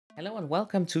Hello and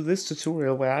welcome to this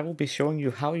tutorial where I will be showing you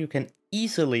how you can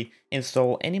easily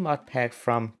install any mod pack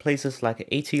from places like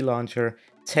ATLauncher,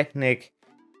 Technic,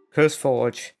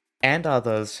 Forge, and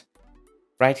others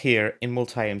right here in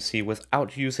MultiMC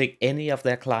without using any of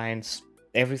their clients.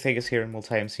 Everything is here in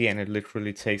MultiMC and it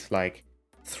literally takes like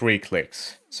 3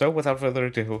 clicks. So without further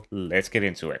ado, let's get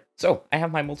into it. So I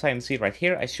have my MultiMC right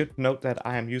here. I should note that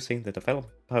I am using the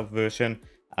developer version.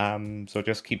 So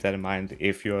just keep that in mind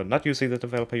if you're not using the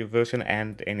developer version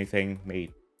and anything may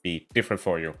be different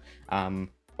for you.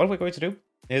 What we're going to do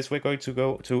is we're going to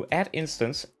go to add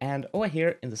instance, and over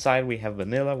here in the side we have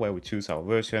vanilla where we choose our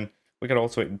version. We can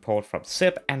also import from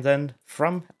zip, and then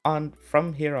from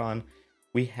here on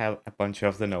we have a bunch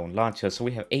of the known launchers. So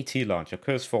we have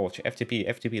ATLauncher, Forge, FTB,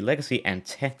 FTB Legacy, and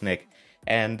Technic,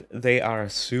 and they are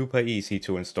super easy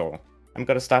to install. I'm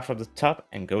going to start from the top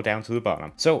and go down to the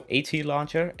bottom. So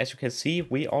ATLauncher, as you can see,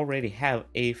 we already have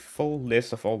a full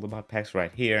list of all the mod packs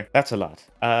right here. That's a lot.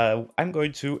 I'm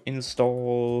going to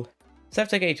install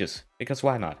Tech Ages, because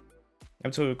why not?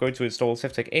 I'm going to install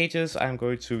Tech Ages. I'm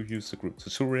going to use the group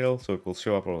tutorial, so it will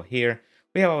show up over here.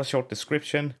 We have our short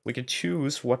description. We can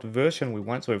choose what version we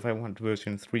want. So if I want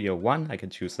version 301, I can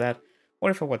choose that. Or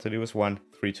if I want to do is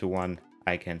 1.321,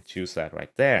 I can choose that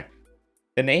right there.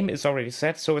 The name is already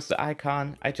set, so is the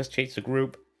icon. I just change the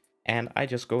group, and I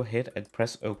just go ahead and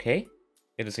press OK.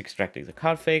 It is extracting the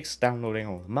configs, downloading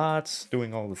all the mods,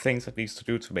 doing all the things it needs to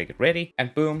do to make it ready.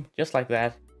 And boom, just like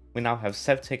that, we now have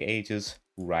Tech Ages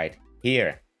right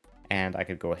here. And I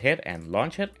can go ahead and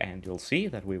launch it, and you'll see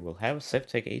that we will have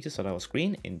Tech Ages on our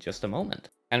screen in just a moment.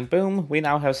 And boom, we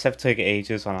now have Tech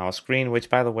Ages on our screen, which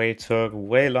by the way took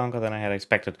way longer than I had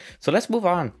expected. So let's move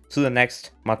on to the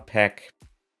next mod pack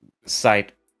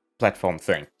site platform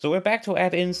thing. So we're back to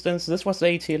add instance. This was the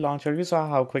ATLauncher. You saw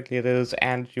how quickly it is,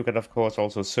 and you can of course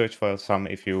also search for some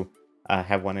if you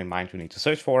have one in mind you need to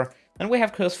search for. And we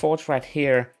have Forge right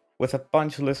here with a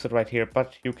bunch listed right here,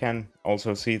 but you can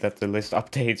also see that the list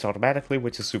updates automatically,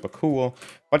 which is super cool.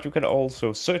 But you can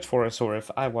also search for it. So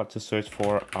if I want to search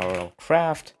for our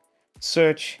craft,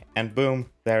 search, and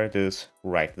boom, there it is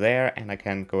right there. And I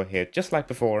can go ahead just like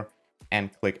before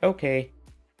and click OK.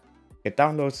 It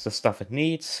downloads the stuff it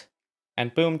needs,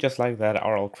 and boom, just like that,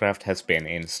 our craft has been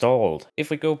installed. If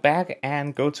we go back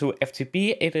and go to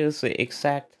FTB, it is the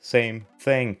exact same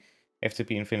thing.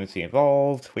 FTB Infinity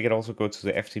involved. We can also go to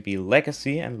the FTB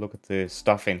Legacy and look at the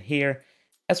stuff in here,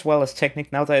 as well as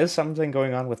Technic. Now there is something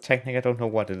going on with Technic, I don't know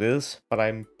what it is, but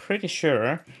I'm pretty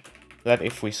sure that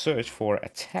if we search for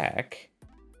attack,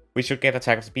 we should get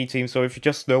Attack of the B team. So if you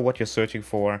just know what you're searching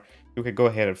for, you can go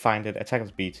ahead and find it. Attack of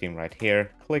the B team right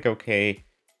here. Click OK.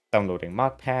 Downloading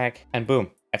mod pack. And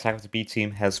boom, Attack of the B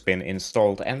team has been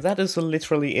installed. And that is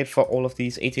literally it for all of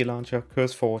these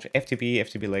ATLauncher, Forge, FTB,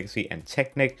 FTB Legacy, and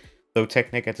Technic. Though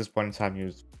Technic at this point in time,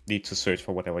 you need to search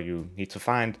for whatever you need to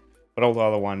find. But all the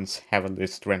other ones have a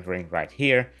list rendering right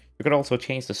here. You can also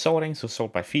change the sorting, so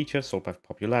sort by feature, sort by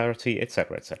popularity,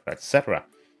 etc, etc, etc.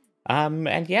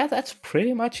 And yeah, that's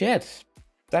pretty much it.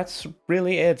 That's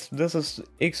really it. This is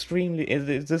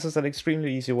an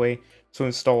extremely easy way to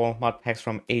install mod packs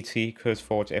from AT,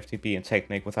 Forge, FTB, and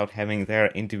Technic without having their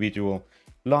individual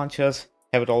launchers.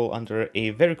 Have it all under a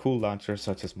very cool launcher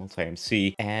such as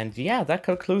MultiMC. And yeah, that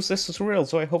concludes this tutorial.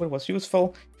 So I hope it was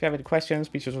useful. If you have any questions,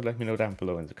 be sure to let me know down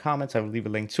below in the comments. I will leave a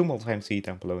link to MultiMC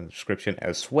down below in the description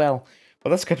as well. But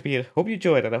that's going to be it. Hope you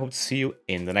enjoyed, and I hope to see you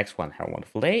in the next one. Have a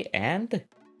wonderful day, and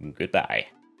goodbye.